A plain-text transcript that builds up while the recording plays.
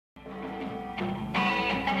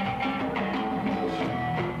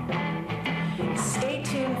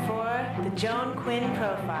the Joan Quinn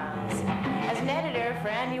Profiles. As an editor for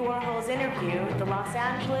Andy Warhol's Interview, the Los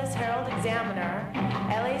Angeles Herald-Examiner,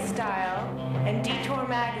 LA Style, and Detour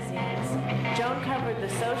magazines, Joan covered the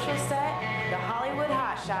social set, the Hollywood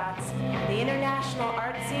hotshots, the international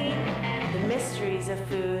art scene, the mysteries of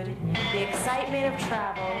food, the excitement of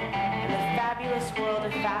travel, and the fabulous world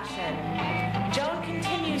of fashion. Joan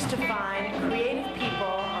continues to find creative people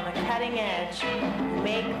on the cutting edge who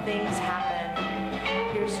make things happen.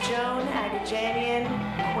 Here's Joan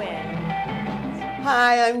Quinn.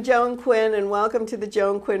 Hi, I'm Joan Quinn, and welcome to the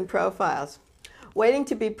Joan Quinn Profiles. Waiting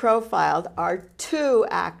to be profiled are two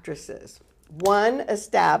actresses. One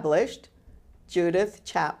established, Judith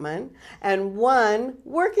Chapman, and one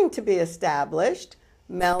working to be established,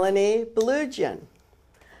 Melanie Bulujian.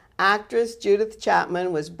 Actress Judith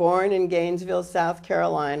Chapman was born in Gainesville, South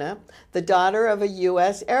Carolina, the daughter of a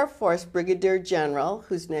U.S. Air Force Brigadier General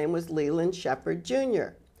whose name was Leland Shepard, Jr.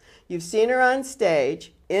 You've seen her on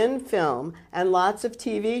stage, in film, and lots of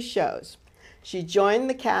TV shows. She joined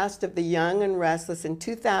the cast of The Young and Restless in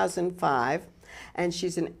 2005, and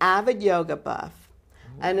she's an avid yoga buff,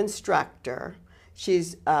 an instructor. She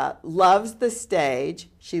loves the stage.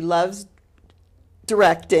 She loves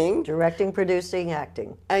directing, producing,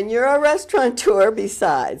 acting. And you're a restaurateur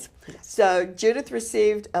besides. Yes. So Judith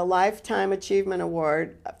received a Lifetime Achievement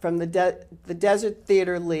Award from the Desert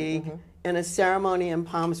Theater League in a ceremony in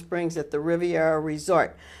Palm Springs at the Riviera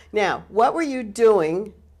Resort. Now, what were you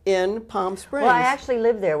doing in Palm Springs? Well, I actually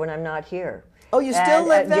live there when I'm not here. Oh, you still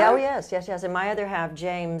live there? Oh, yes. And my other half,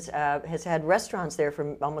 James, has had restaurants there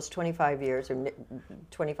for almost 25 years, or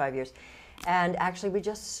 25 years. And actually, we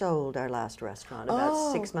just sold our last restaurant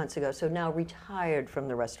about 6 months ago, so now retired from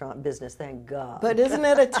the restaurant business, thank God. But isn't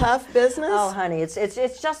it a tough business? Oh, honey, it's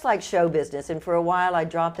just like show business. And for a while, I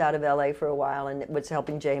dropped out of LA for a while and was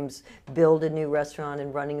helping James build a new restaurant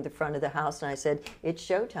and running the front of the house. And I said, it's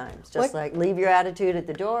showtime. It's just like, leave your attitude at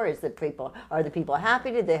the door. Are the people happy?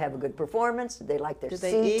 Did they have a good performance? Did they like their seat?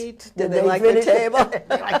 Did they eat? Did they like the table?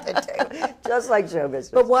 They like the table. Just like show business.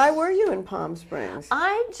 But why were you in Palm Springs?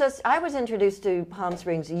 I was introduced to Palm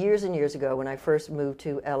Springs years and years ago when I first moved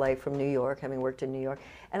to LA from New York, having worked in New York,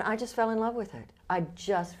 and I just fell in love with it. I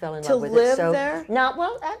just fell in love with it. To live there? Not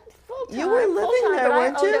well, full time. You were living there,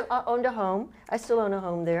 weren't you? I owned a home. I still own a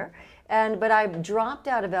home there, but I dropped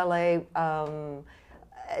out of LA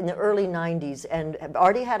in the early '90s and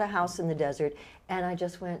already had a house in the desert. And I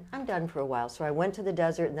just went, I'm done for a while. So I went to the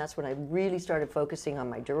desert, and that's when I really started focusing on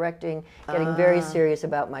my directing, getting very serious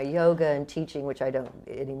about my yoga and teaching, which I don't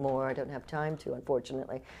anymore. I don't have time to,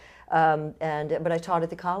 unfortunately. But I taught at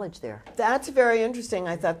the college there. That's very interesting.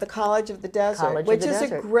 I thought the College of the Desert, which is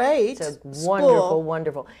a great It's a wonderful,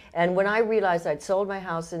 wonderful. And when I realized I'd sold my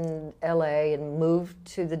house in LA and moved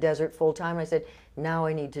to the desert full time, I said, now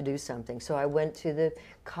I need to do something. So I went to the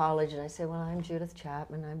college and I said, well, I'm Judith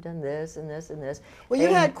Chapman. I've done this and this and this. Well, you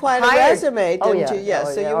had quite a resume, didn't you?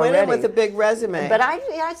 Yes. So you went in with a big resume. But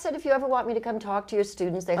I said, if you ever want me to come talk to your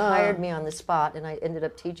students, they hired me on the spot, and I ended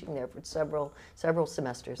up teaching there for several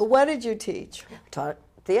semesters. But what did you teach? Taught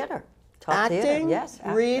theater. Acting? Theater. Yes.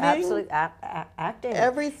 Reading? Absolutely. Acting.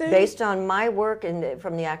 Everything? Based on my work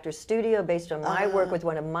from the Actors Studio, based on my work with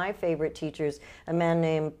one of my favorite teachers, a man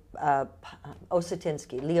named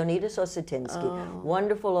Osetinsky, Leonidas Osetinsky,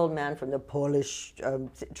 wonderful old man from the Polish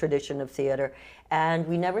tradition of theater. And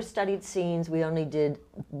we never studied scenes, we only did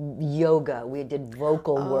yoga, we did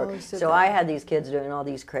vocal work. So I had these kids doing all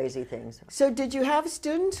these crazy things. So did you have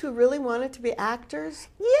students who really wanted to be actors?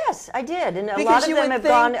 Yes, I did. And a lot of them have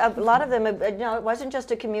gone, it wasn't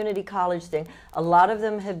just a community college thing. A lot of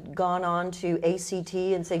them have gone on to ACT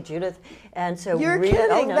and St. Judith. And so You're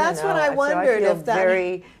kidding. That's what I wondered. So I feel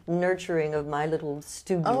very nurturing of my little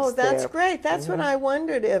students. Oh, that's great. That's what I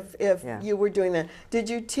wondered if you were doing that. Did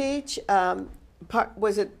you teach,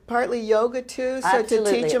 was it partly yoga too? So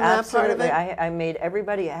Absolutely, to teach them that part of it? I made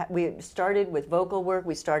everybody, we started with vocal work,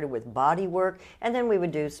 we started with body work, and then we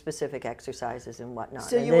would do specific exercises and whatnot.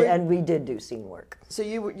 So and we did do scene work. So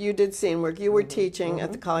you did scene work. You were teaching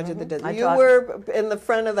at the College of the Desert. You were in the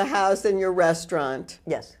front of the house in your restaurant.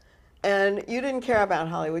 Yes. And you didn't care about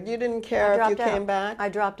Hollywood. You didn't care if you came back? I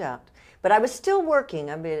dropped out. But I was still working.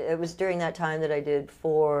 I mean, it was during that time that I did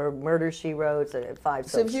 4 Murder, She Wrote, 5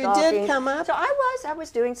 So if you did come up? So I was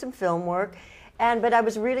doing some film work. But I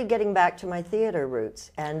was really getting back to my theater roots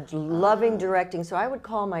and loving directing. So I would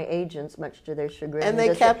call my agents, much to their chagrin. And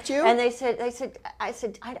they kept you? And I said,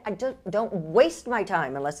 I don't waste my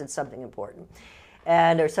time unless it's something important.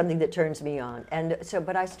 Or something that turns me on.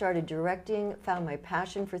 But I started directing, found my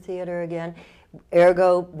passion for theater again.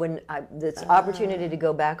 Ergo, when this opportunity to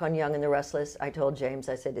go back on Young and the Restless, I told James,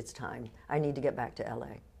 I said, it's time. I need to get back to LA.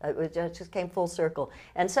 It just came full circle.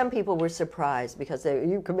 And some people were surprised because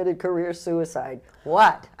you committed career suicide.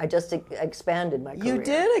 What? I just expanded my career. You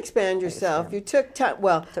did expand yourself. You took time.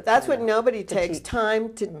 Well, that's what nobody takes,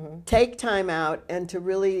 time to take time out and to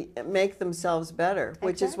really make themselves better,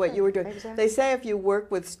 which is what you were doing. Exactly. They say if you work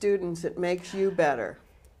with students, it makes you better.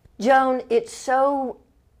 Joan, it's so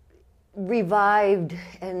revived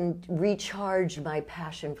and recharged my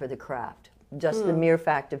passion for the craft. Just the mere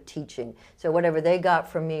fact of teaching. So whatever they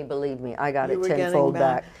got from me, believe me, I got it tenfold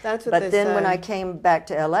back. That's what But then when I came back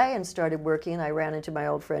to LA and started working, I ran into my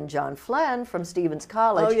old friend John Flynn from Stevens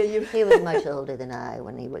College. Oh, yeah, he was much older than I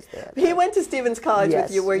when he was there. He went to Stevens College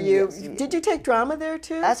with you. Were you? Yes. Did you take drama there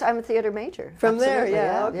too? I'm a theater major. From Absolutely, there,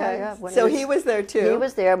 yeah, okay. Yeah. So he was there too. He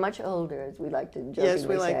was there, much older, as we like to jokingly Yes,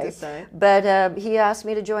 we like to say. But he asked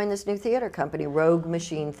me to join this new theater company, Rogue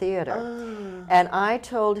Machine Theater. And I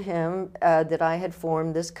told him that I had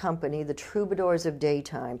formed this company, the Troubadours of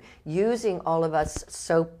Daytime, using all of us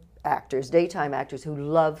soap actors, daytime actors who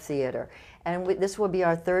love theater. And this will be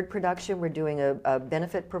our third production. We're doing a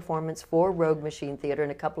benefit performance for Rogue Machine Theater in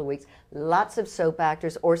a couple of weeks. Lots of soap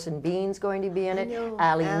actors. Orson Bean's going to be in it.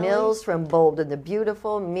 Allie Mills from Bold and the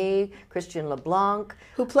Beautiful. Me, Christian LeBlanc.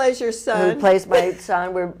 Who plays your son? Who plays my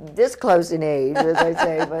son. We're this close in age, as I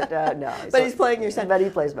say, but no. But he's playing your son. But he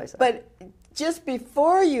plays my son. But just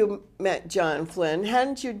before you met John Flynn,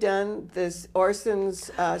 hadn't you done this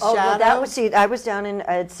Orson's Shadow? Well, that was, I was down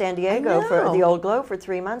at San Diego for the Old Globe for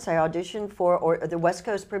 3 months. I auditioned for the West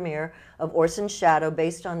Coast premiere of Orson's Shadow,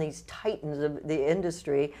 based on these titans of the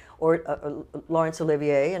industry, Laurence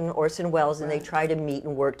Olivier and Orson Welles, and they try to meet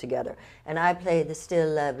and work together. And I played the still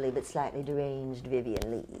lovely but slightly deranged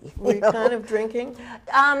Vivian Lee. Were you kind of drinking?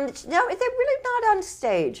 No, they're really not on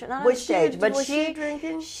stage. Not on stage. But was she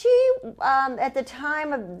drinking? She, at the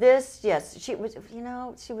time of this, yes, she was.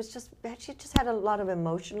 She just had a lot of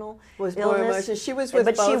emotional illness. More emotional. She was with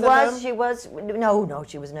but both of them? She was. No,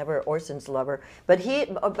 she was never Orson's lover. But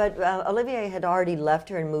Olivier had already left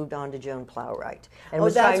her and moved on to Joan Plowright, and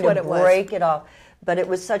was trying to break it off. But it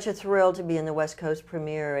was such a thrill to be in the West Coast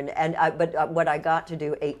premiere, but what I got to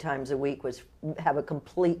do 8 times a week was have a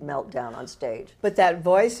complete meltdown on stage. But that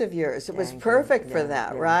voice of yours, it was perfect for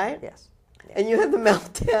that, right? Yes. And you had the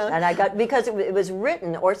meltdown. And I got, because it was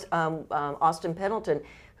written, Austin Pendleton,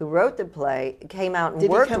 who wrote the play, came out and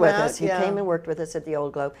worked with us. He came and worked with us at the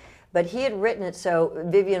Old Globe. But he had written it so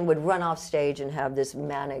Vivian would run off stage and have this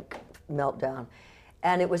manic meltdown.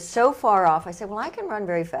 And it was so far off, I said, well, I can run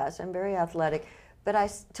very fast. I'm very athletic. But I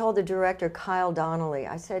told the director, Kyle Donnelly,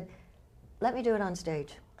 I said, let me do it on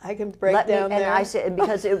stage. I can break down there. And I said,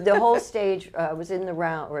 because the whole stage was in the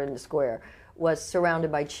round, or in the square, was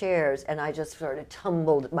surrounded by chairs, and I just sort of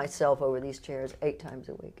tumbled myself over these chairs 8 times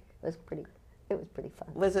a week. It was pretty fun.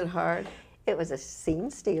 Was it hard? It was a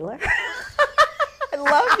scene stealer. I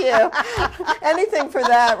love you. Anything for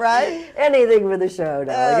that, right? Anything for the show,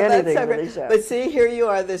 darling. Anything so for the show. But see, here you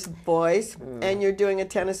are, this voice, and you're doing a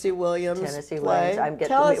Tennessee Williams play.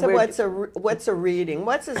 Tell us what's a reading?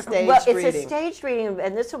 What's a staged reading? It's a staged reading,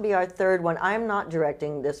 and this will be our third one. I'm not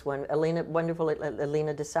directing this one. Wonderful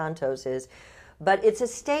Elena DeSantos is. But it's a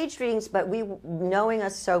staged readings, but knowing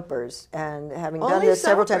us soapers and having done this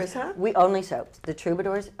several times, we only soaps, the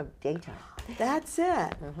Troubadours of Daytime. That's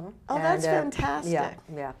it. Oh, that's fantastic.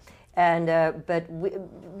 Yeah. And but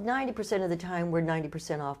 90% of the time we're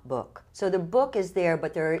 90% off book. So the book is there,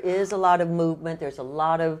 but there is a lot of movement. There's a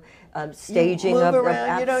lot of staging. You move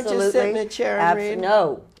around. You don't just sit in a chair and read.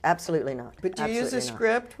 No, absolutely not. But do you use a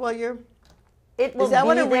script while you're? Is that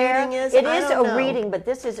what a reading is? It is a reading, but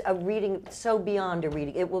this is a reading so beyond a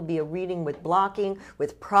reading. It will be a reading with blocking,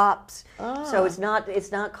 with props. So it's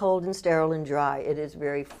not cold and sterile and dry. It is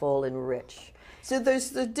very full and rich. So there's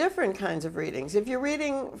the different kinds of readings. If you're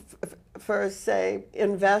reading for, say,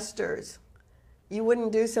 investors, you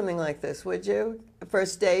wouldn't do something like this, would you? For a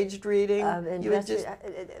staged reading, you would just.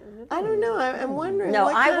 I don't know. I'm wondering. No,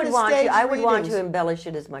 I would want to readings? embellish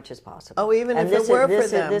it as much as possible. Oh, even if it were for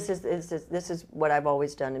them. This is what I've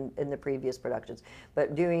always done in the previous productions.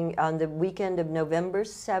 But doing on the weekend of November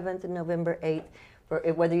 7th and November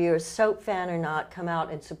 8th, whether you're a soap fan or not, come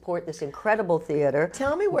out and support this incredible theater.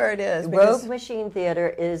 Tell me where it is. Rogue Machine Theater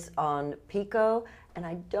is on Pico, and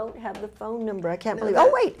I don't have the phone number. I can't believe it.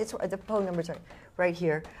 Oh, wait, the phone number's right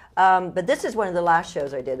here. But this is one of the last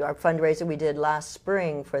shows I did, our fundraiser we did last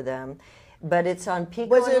spring for them. but it's on Pico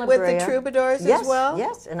Was and it La with Brea. the Troubadours Yes, as well?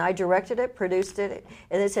 Yes, and I directed it, produced it,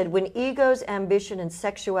 and it said, "When egos, ambition, and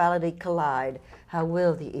sexuality collide, how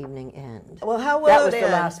will the evening end?" Well, how will that it was end? the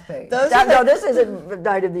last page. Those No, this isn't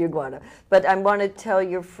Night of the Iguana. But I want to tell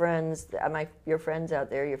your friends, your friends out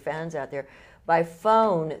there, your fans out there, by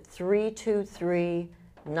phone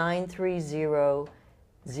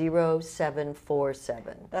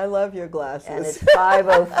 323-930-0747. I love your glasses. And it's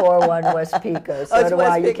 5041 West Pico. So do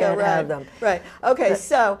West I. You Pico, can't right. have them. Right. Okay,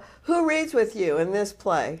 so who reads with you in this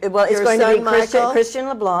play? Well, it's Your going to son, be Michael? Christian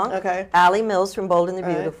LeBlanc, Okay. Allie Mills from Bold and the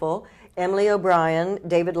Right. Beautiful, Emily O'Brien,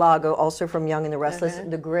 David Lago, also from Young and the Restless, Okay.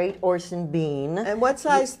 the great Orson Bean. And what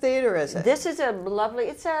size theater is it? This is a lovely,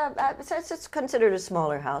 it's considered a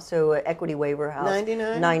smaller house, so Equity Waiver House.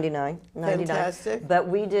 99? 99. Fantastic. But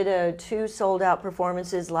we did 2 sold-out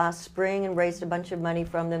performances last spring and raised a bunch of money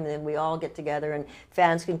from them, and then we all get together and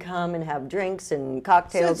fans can come and have drinks and So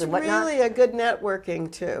cocktails it's and whatnot. really a good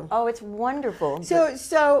networking too. Oh, it's wonderful.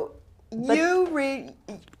 So you read,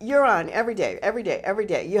 you're on every day.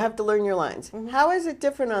 You have to learn your lines. Mm-hmm. How is it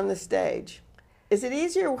different on the stage? Is it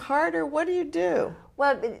easier or harder? What do you do?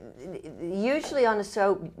 Well, usually on a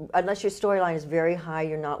soap, unless your storyline is very high,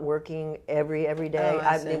 you're not working every day. Oh,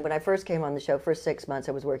 I I see. mean, when I first came on the show, first 6 months,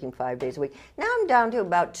 I was working 5 days a week. Now I'm down to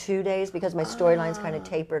about 2 days because my storyline's kind of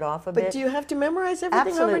tapered off a bit. But do you have to memorize everything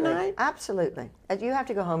Absolutely. overnight? Absolutely. You have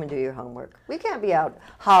to go home and do your homework. We can't be out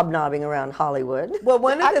hobnobbing around Hollywood. Well,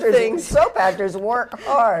 one of the Actors- things- soap actors work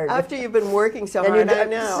hard. After you've been working so and hard, you're I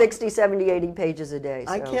doing know. 60, 70, 80 pages a day.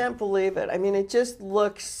 I so. can't believe it. I mean, it just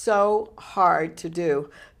looks so hard to do.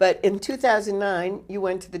 But in 2009, you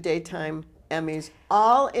went to the Daytime Emmys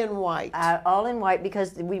all in white. All in white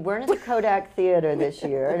because we weren't at the Kodak Theater this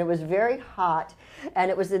year, and it was very hot, and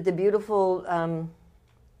it was at the beautiful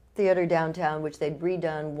theater downtown, which they'd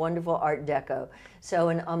redone, wonderful Art Deco. So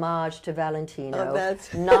an homage to Valentino, Oh,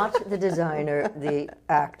 that's- not the designer, the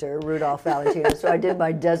actor, Rudolph Valentino. So I did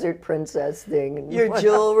my desert princess thing. And Your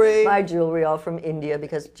jewelry. My jewelry, all from India,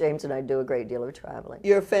 because James and I do a great deal of traveling.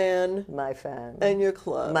 Your fan My fan. and your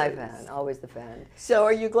clothes. My fan, always the fan. So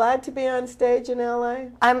are you glad to be on stage in LA?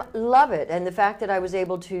 I love it, and the fact that I was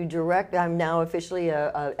able to direct. I'm now officially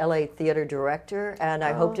a LA theater director, and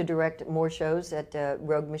I hope to direct more shows at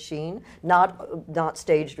Rogue Machine, not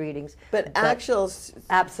staged readings, But actual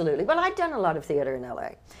absolutely. Well, I'd done a lot of theater in LA,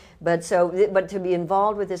 but to be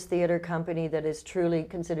involved with this theater company that is truly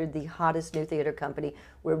considered the hottest new theater company.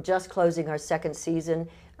 We're just closing our 2nd season.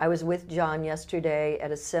 I was with John yesterday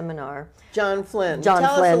at a seminar. John Flynn. John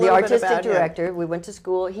Tell us a Flynn, the little bit artistic about him. director. We went to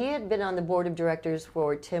school. He had been on the board of directors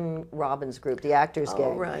for Tim Robbins' group, the Actors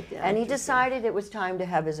Gang. right, the and he Actors decided it was time to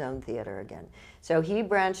have his own theater again. So he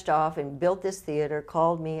branched off and built this theater,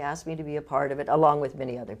 called me, asked me to be a part of it, along with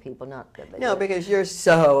many other people. No, because you're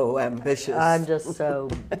so ambitious. I'm just so,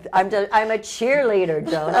 I'm a cheerleader,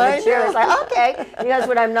 Joan. I I'm a cheerleader. It's know. like, okay, because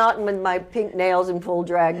when I'm not with my pink nails and full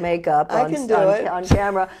drag makeup I on, can do it. on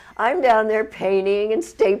camera, I'm down there painting and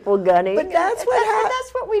staple gunning. But that's what and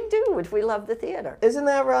that's what we do if we love the theater. Isn't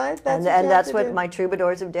that right? And what you have that's to what do. my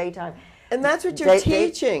troubadours of daytime. And that's what you're they-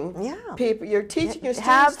 teaching. yeah. People. You're teaching your students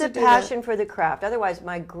Have to the do passion for the craft. Otherwise,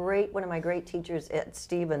 one of my great teachers at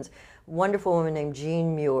Stevens, wonderful woman named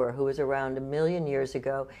Jean Muir, who was around 1 million years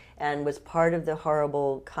ago and was part of the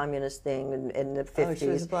horrible communist thing in the 50s. Oh, she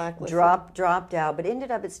was blacklisted. Dropped out, but ended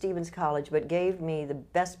up at Stevens College, but gave me the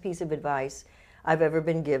best piece of advice I've ever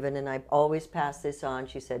been given, and I always pass this on.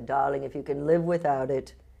 She said, "Darling, if you can live without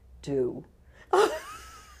it, do."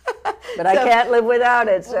 But I can't live without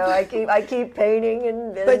it, so I keep painting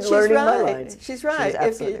and But she's learning my right. lines. She's right. She's If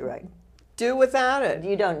absolutely you- right. Do without it.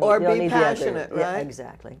 You don't need, or you don't be need the other. passionate, Yeah, right?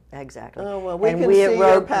 exactly. Oh, well, we And can at see your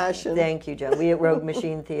Rogue, passion. Thank you, Joan. We at Rogue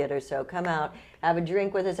Machine Theater, so come out, have a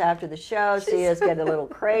drink with us after the show, see us get a little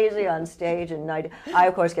crazy on stage, and I,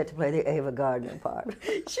 of course, get to play the Ava Gardner part.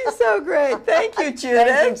 She's so great. Thank you, Judith.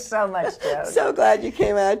 Thank you so much, Joan. So glad you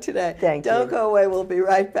came out today. Thank you. Don't go away. We'll be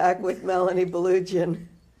right back with Melanie Bulujian.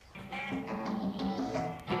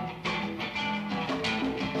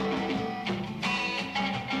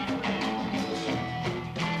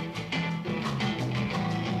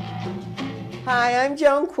 Hi, I'm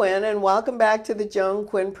Joan Quinn, and welcome back to the Joan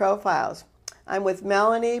Quinn Profiles. I'm with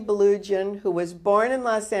Melanie Bulujian, who was born in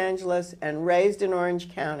Los Angeles and raised in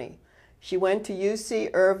Orange County. She went to UC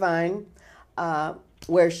Irvine,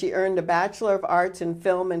 where she earned a Bachelor of Arts in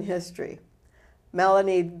Film and History.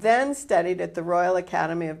 Melanie then studied at the Royal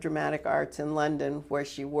Academy of Dramatic Arts in London, where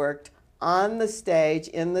she worked on the stage,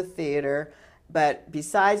 in the theater. But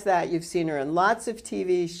besides that, you've seen her in lots of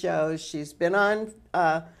TV shows. She's been on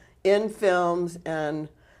in films, and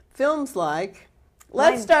films like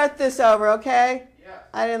Let's start this over, okay? Yeah.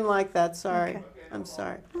 I didn't like that, sorry. Okay. I'm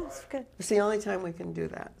sorry. Oh, that's good. It's the only time we can do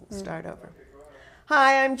that. Start over.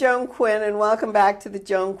 Hi, I'm Joan Quinn, and welcome back to the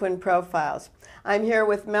Joan Quinn Profiles. I'm here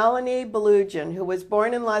with Melanie Bulujian, who was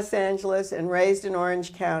born in Los Angeles and raised in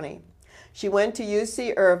Orange County. She went to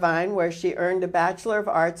UC Irvine, where she earned a Bachelor of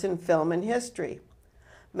Arts in Film and History.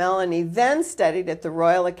 Melanie then studied at the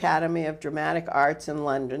Royal Academy of Dramatic Arts in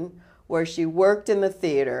London, where she worked in the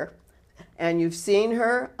theater. And you've seen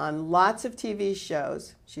her on lots of TV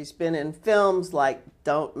shows. She's been in films like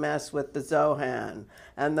Don't Mess with the Zohan,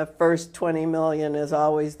 and The First 20 Million is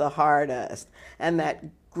Always the Hardest, and that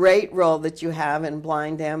great role that you have in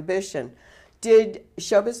Blind Ambition. Did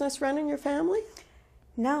show business run in your family?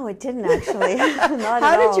 No, it didn't actually. Not at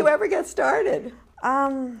How did all. you ever get started?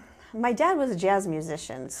 My dad was a jazz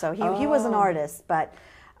musician, so he was an artist, but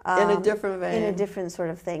In a different vein. in a different sort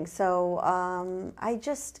of thing. So I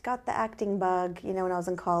just got the acting bug, when I was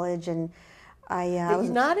in college, and I was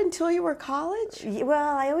Not until you were college?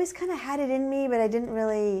 well. I always kind of had it in me, but I didn't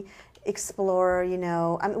really explore.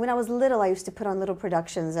 When I was little, I used to put on little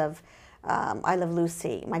productions of I Love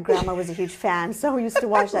Lucy. My grandma was a huge fan, so we used to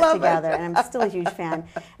watch that together, and I'm still a huge fan.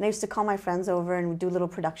 And I used to call my friends over and do little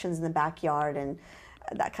productions in the backyard and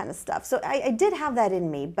that kind of stuff. So I did have that in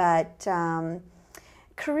me, but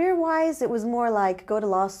career-wise, it was more like go to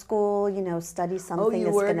law school, study something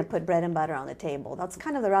that's going to put bread and butter on the table. That's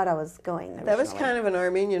kind of the route I was going originally. That was kind of an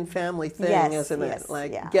Armenian family thing, Yes, isn't yes, it?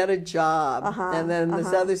 Like, yeah. get a job, and then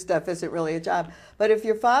this other stuff isn't really a job. But if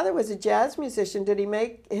your father was a jazz musician, did he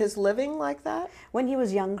make his living like that? When he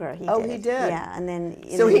was younger, he did. Oh, he did? Yeah, and then...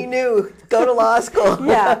 So he knew, go to law school.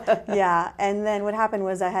 yeah. And then what happened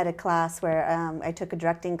was I had a class where I took a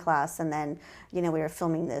directing class, and then, we were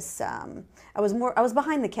filming this... I was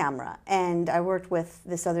behind the camera, and I worked with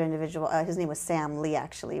this other individual. His name was Sam Lee,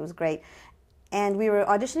 actually. It was great. And we were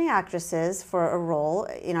auditioning actresses for a role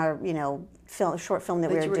in our, short film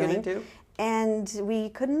that we were doing. Do? And we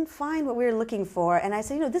couldn't find what we were looking for. And I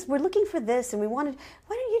said, we're looking for this, and why don't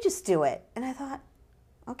you just do it? And I thought,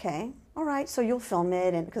 okay, all right, so you'll film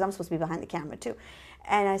it, and because I'm supposed to be behind the camera too.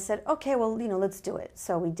 And I said, okay, well, let's do it.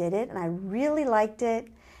 So we did it, and I really liked it.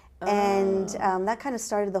 And that kind of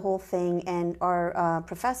started the whole thing. And our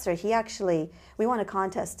professor, we won a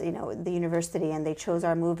contest, the university, and they chose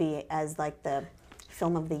our movie as like the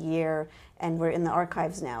film of the year. And we're in the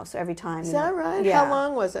archives now. So every time. Is that right? Yeah. How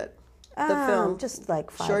long was it? The film? Just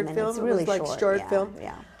like 5 short minutes. Film? Really it was like short film?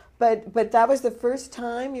 Yeah. But that was the first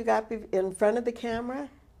time you got in front of the camera?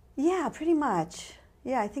 Yeah, pretty much.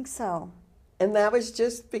 Yeah, I think so. And that was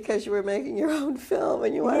just because you were making your own film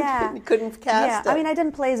and you couldn't cast it. Yeah, I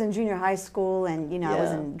did plays in junior high school, and I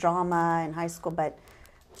was in drama in high school, but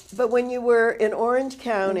when you were in Orange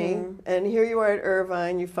County, and here you are at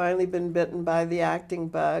Irvine, you've finally been bitten by the acting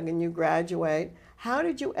bug, and you graduate. How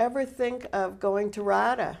did you ever think of going to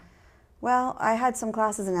RADA? Well, I had some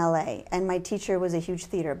classes in LA, and my teacher was a huge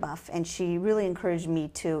theater buff, and she really encouraged me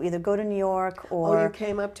to either go to New York or... Oh, you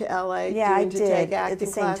came up to LA I to take acting at the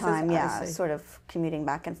same classes? time, yeah, sort of commuting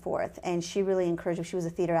back and forth. And she really encouraged me. She was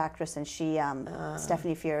a theater actress, and she,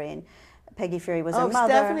 Stephanie Fury, and Peggy Fury was her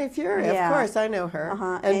mother. Oh, Stephanie Fury, of course, I know her.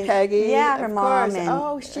 And Peggy, yeah, her mom,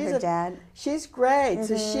 course. and her dad. She's great,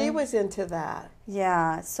 so she was into that.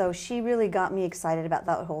 Yeah, so she really got me excited about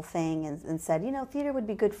that whole thing and said, theater would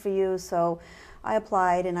be good for you. So I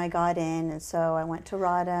applied and I got in, and so I went to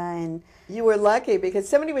RADA. And you were lucky, because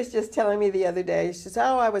somebody was just telling me the other day, she says,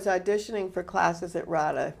 I was auditioning for classes at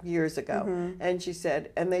RADA years ago. And she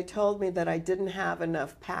said, and they told me that I didn't have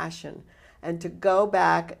enough passion and to go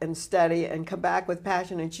back and study and come back with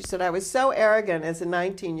passion. And she said, I was so arrogant as a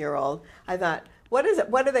 19-year-old. I thought, what is it?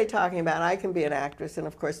 What are they talking about? I can be an actress. And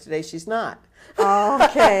of course, today she's not. Oh,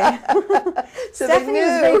 okay. So Stephanie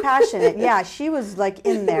was very passionate. Yeah, she was like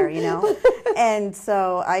in there, And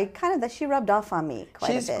so she rubbed off on me quite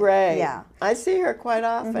a bit. She's great. Yeah. I see her quite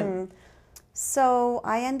often. So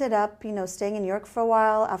I ended up, staying in New York for a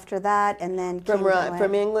while after that, and then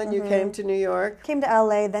from England, you came to New York. Came to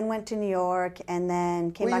LA, then went to New York, and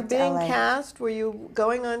then came back to LA. Were you being cast? Were you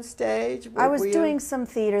going on stage? I was doing some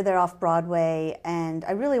theater there off Broadway, and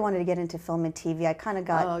I really wanted to get into film and TV. I kind of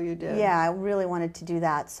got. Oh, you did. Yeah, I really wanted to do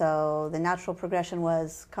that. So the natural progression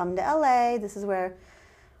was come to LA. This is where,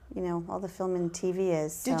 all the film and TV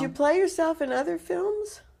is. So. Did you play yourself in other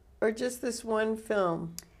films, or just this one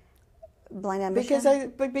film? Blind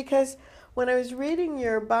Ambition? Because when I was reading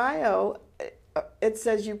your bio, it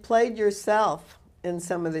says you played yourself in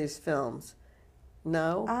some of these films.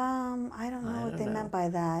 No? I don't know what they meant by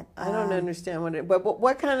that. I don't understand but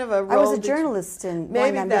what kind of a role? I was a journalist in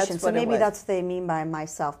Blind Ambition, so maybe that's what they mean by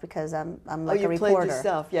myself, because I'm like a reporter. Oh, you played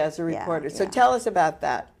yourself, as a reporter. Yeah, so tell us about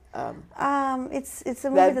that. It's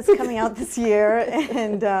a movie that's coming out this year,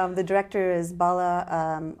 and the director is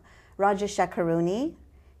Bala Rajashekharuni.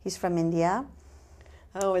 He's from India.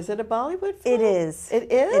 Oh, is it a Bollywood film? It is.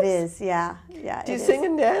 It is? It is, yeah. Do you sing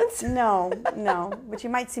and dance? No, but you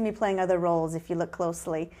might see me playing other roles if you look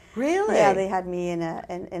closely. Really? Yeah, they had me in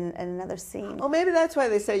another scene. Oh, maybe that's why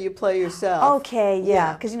they say you play yourself. Okay,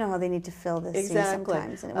 yeah, because you know how they need to fill this scene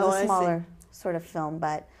sometimes. And it was a smaller sort of film,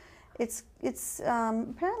 but it's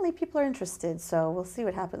apparently people are interested, so we'll see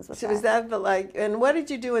what happens with that. So is that and what did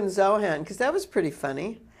you do in Zohan? Because that was pretty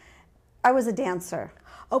funny. I was a dancer.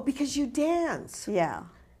 Oh, because you dance. Yeah.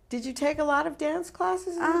 Did you take a lot of dance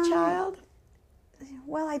classes as a child?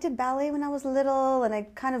 Well, I did ballet when I was little, and I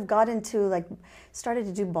kind of got into, started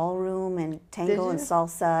to do ballroom and tango and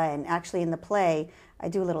salsa, and actually in the play, I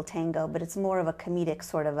do a little tango, but it's more of a comedic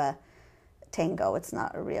sort of a tango. It's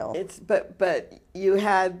not a real... But you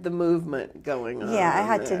had the movement going on. Yeah, I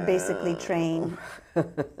had to basically train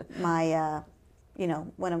my,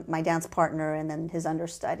 one of my dance partner and then his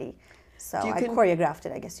understudy. So I choreographed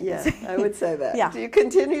it, I guess you could say. I would say that. Yeah. Do you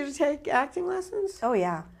continue to take acting lessons? Oh,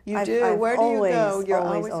 yeah. You do? Where do you go? You're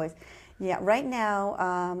always. Yeah, right now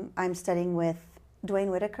I'm studying with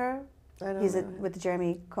Dwayne Whitaker. He's with the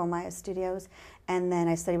Jeremy Comaya Studios. And then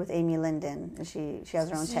I study with Amy Linden. And she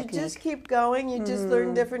has her own technique. You just keep going? You just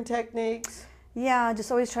learn different techniques? Yeah,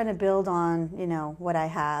 just always trying to build on, what I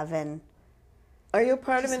have. And are you a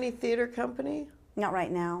part of any theater company? Not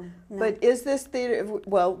right now. No. But is this theater?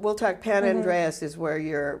 Well, we'll talk. Pan Andreas is where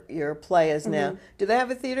your play is now. Do they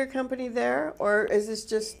have a theater company there, or is this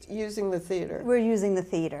just using the theater? We're using the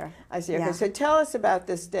theater. I see. Okay, yeah. So tell us about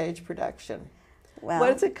this stage production. Well,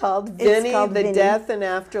 what is it called? Vinny, the Death and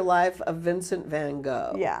Afterlife of Vincent van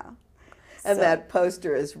Gogh. Yeah. And that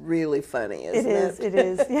poster is really funny, isn't it? It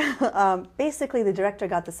is. Yeah. Basically, the director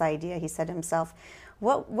got this idea. He said to himself,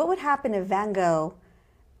 "What would happen if Van Gogh?"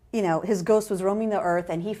 His ghost was roaming the earth,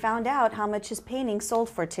 and he found out how much his painting sold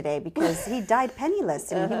for today because he died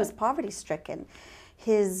penniless and he was poverty-stricken.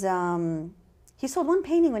 He sold one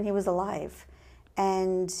painting when he was alive,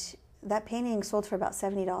 and that painting sold for about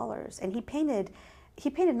 $70. And he painted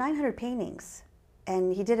 900 paintings,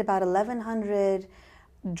 and he did about 1,100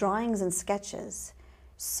 drawings and sketches.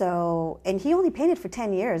 So, and he only painted for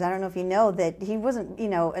 10 years. I don't know if you know that he wasn't,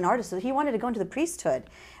 an artist. So he wanted to go into the priesthood,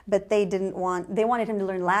 but they wanted him to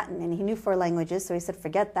learn Latin, and he knew 4 languages, so he said,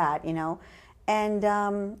 forget that,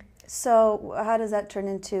 And so how does that turn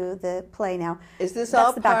into the play now? Is this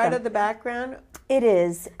all part of the background? It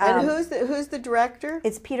is. And who's the director?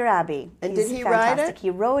 It's Peter Abbey. And did he write it?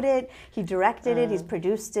 He wrote it, he directed it, he's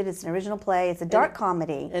produced it, it's an original play, it's a dark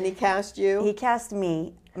comedy. And he cast you? He cast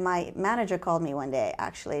me. My manager called me one day,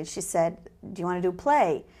 actually, and she said, do you want to do a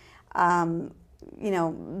play? The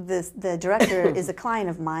director is a client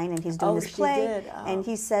of mine, and he's doing this play. And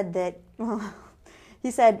he said that,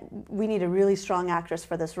 we need a really strong actress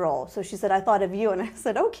for this role. So she said, I thought of you. And I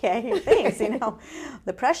said, okay, thanks,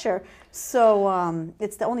 the pressure. So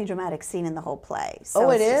it's the only dramatic scene in the whole play. So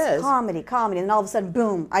it is? Just comedy. And then all of a sudden,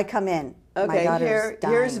 boom, I come in. Okay,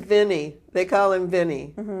 here's Vinny. They call him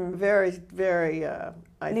Vinny. Very, very...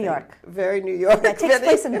 New York. Very New York. That takes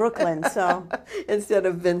place in Brooklyn, so... Instead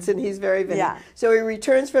of Vincent, he's very Vinny. Yeah. So he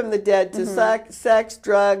returns from the dead to sex,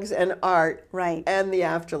 drugs, and art. Right. And the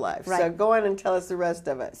afterlife. Right. So go on and tell us the rest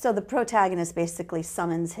of it. So the protagonist basically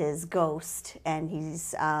summons his ghost, and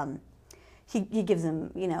he's... He gives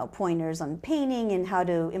him, pointers on painting and how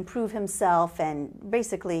to improve himself, and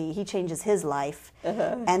basically he changes his life.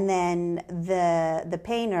 And then the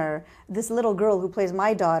painter, this little girl who plays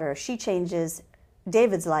my daughter, she changes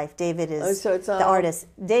David's life. David is the artist.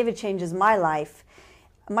 David changes my life.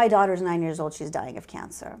 My daughter's 9 years old. She's dying of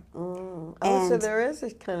cancer. So there is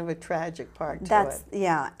a kind of a tragic part to it.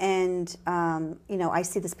 Yeah, and I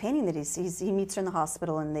see this painting that he meets her in the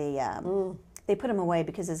hospital, and they put him away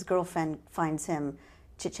because his girlfriend finds him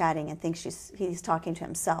chit-chatting and thinks he's talking to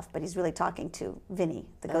himself, but he's really talking to Vinny,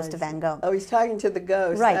 the ghost of Van Gogh. Oh, he's talking to the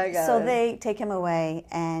ghost. Right. So they take him away,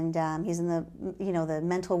 and he's in the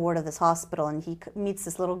mental ward of this hospital, and he meets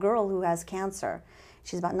this little girl who has cancer.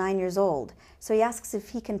 She's about 9 years old. So he asks if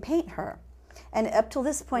he can paint her. And up till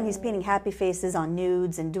this point, he's painting happy faces on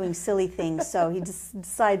nudes and doing silly things. So he just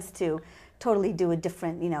decides to totally do a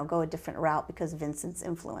different, go a different route because Vincent's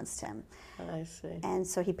influenced him. I see. And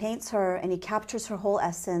so he paints her, and he captures her whole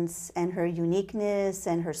essence and her uniqueness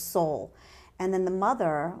and her soul. And then the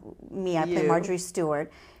mother, I play Marjorie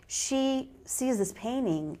Stewart, she sees this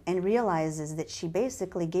painting and realizes that she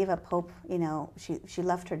basically gave up hope. You know, she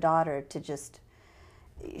left her daughter to just,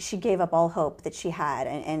 she gave up all hope that she had.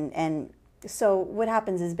 And so what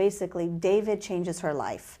happens is basically David changes her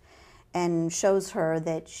life and shows her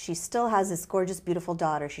that she still has this gorgeous, beautiful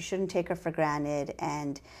daughter. She shouldn't take her for granted.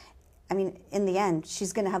 And I mean, in the end,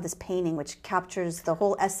 she's going to have this painting which captures the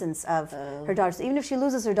whole essence of her daughter. So even if she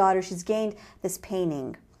loses her daughter, she's gained this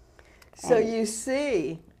painting. So you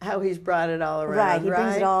see how he's brought it all around, right? He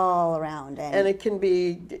brings it all around. And it can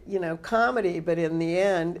be, you know, comedy, but in the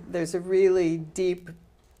end, there's a really deep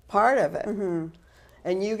part of it. Mm-hmm.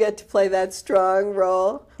 And you get to play that strong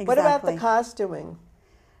role. Exactly. What about the costuming?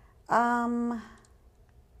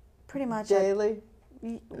 Pretty much. Daily?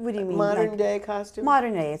 What do you mean? Modern day costume?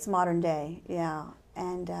 Modern day. It's modern day, yeah.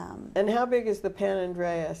 And how big is the Pan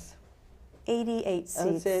Andreas? 88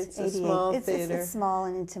 seats. It's a small theater. It's small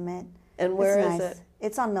and intimate. And where it's is nice. it?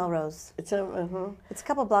 It's on Melrose. It's on, It's a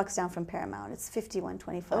couple blocks down from Paramount. It's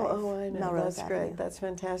 5125. Oh, I know. Melrose That's Avenue. great. That's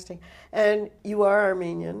fantastic. And you are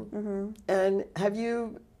Armenian. Mm-hmm. And have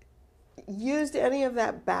you used any of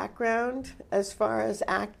that background as far as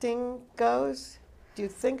acting goes? Do you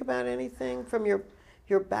think about anything from your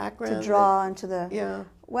background? To draw into the... Yeah.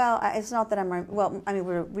 Well, it's not that I'm... Well, I mean,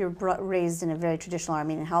 we were raised in a very traditional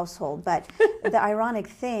Armenian household, but the ironic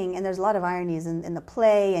thing, and there's a lot of ironies in the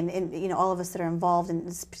play, and you know, all of us that are involved, and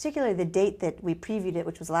particularly the date that we previewed it,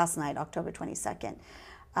 which was last night, October 22nd.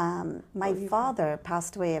 My father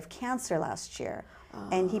passed away of cancer last year,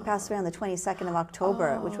 and he passed away on the 22nd of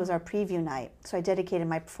October, which was our preview night. So I dedicated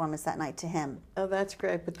my performance that night to him. Oh, that's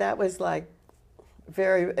great. But that was like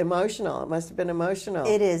very emotional. It must have been emotional.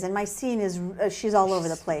 It is, and my scene is, she's all over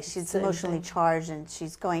the place. She's Same emotionally thing. charged, and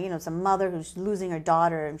she's going, you know, it's a mother who's losing her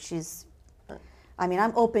daughter, and she's, I mean,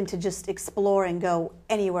 I'm open to just explore and go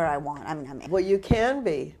anywhere I want. I mean, Well, you can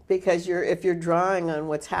be, because if you're drawing on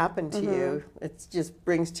what's happened to you, it just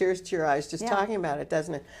brings tears to your eyes just talking about it,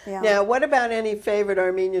 doesn't it? Yeah. Now, what about any favorite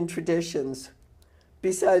Armenian traditions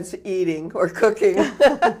besides eating or cooking?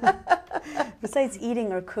 Besides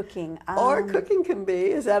eating or cooking. Or cooking can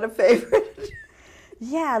be. Is that a favorite?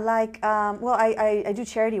 Yeah, like, well, I do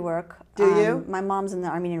charity work. Do you? My mom's in the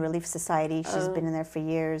Armenian Relief Society. She's been in there for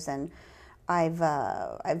years, and I've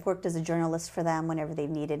worked as a journalist for them whenever they've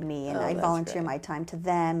needed me, and I that's volunteer great. my time to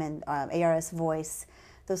them, and ARS Voice,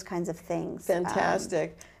 those kinds of things.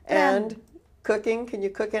 Fantastic. And cooking, can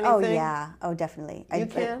you cook anything? Oh yeah, oh definitely. You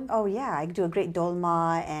can? Oh yeah, I do a great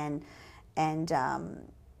dolma and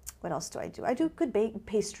what else do? I do good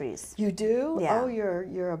pastries. You do? Yeah. Oh,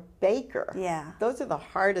 you're a baker. Yeah. Those are the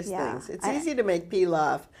hardest Yeah. things. It's easy to make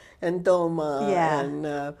pilaf and dolma Yeah.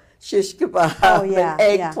 and shish kebab Oh, yeah,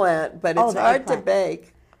 and yeah. eggplant, but Oh, it's the hard to eggplant.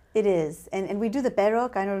 bake. It is, and we do the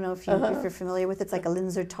berok. I don't know if you're familiar with it. It's like a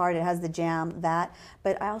Linzer tart. It has the jam, that.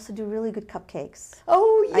 But I also do really good cupcakes.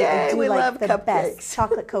 Oh, I yay, do we like love the cupcakes. best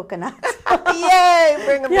chocolate coconut. Yay,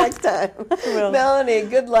 bring them next time. will. Melanie,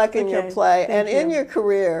 good luck in your Okay, play thank and in you. your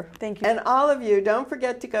career. Thank you. And all of you, don't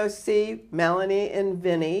forget to go see Melanie and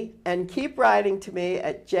Vinny, and keep writing to me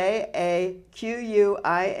at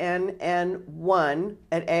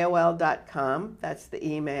jaquinn1@aol.com. That's the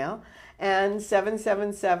email. And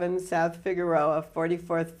 777 South Figueroa,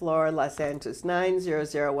 44th floor, Los Angeles,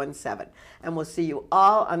 90017. And we'll see you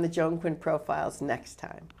all on the Joan Quinn Profiles next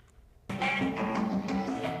time.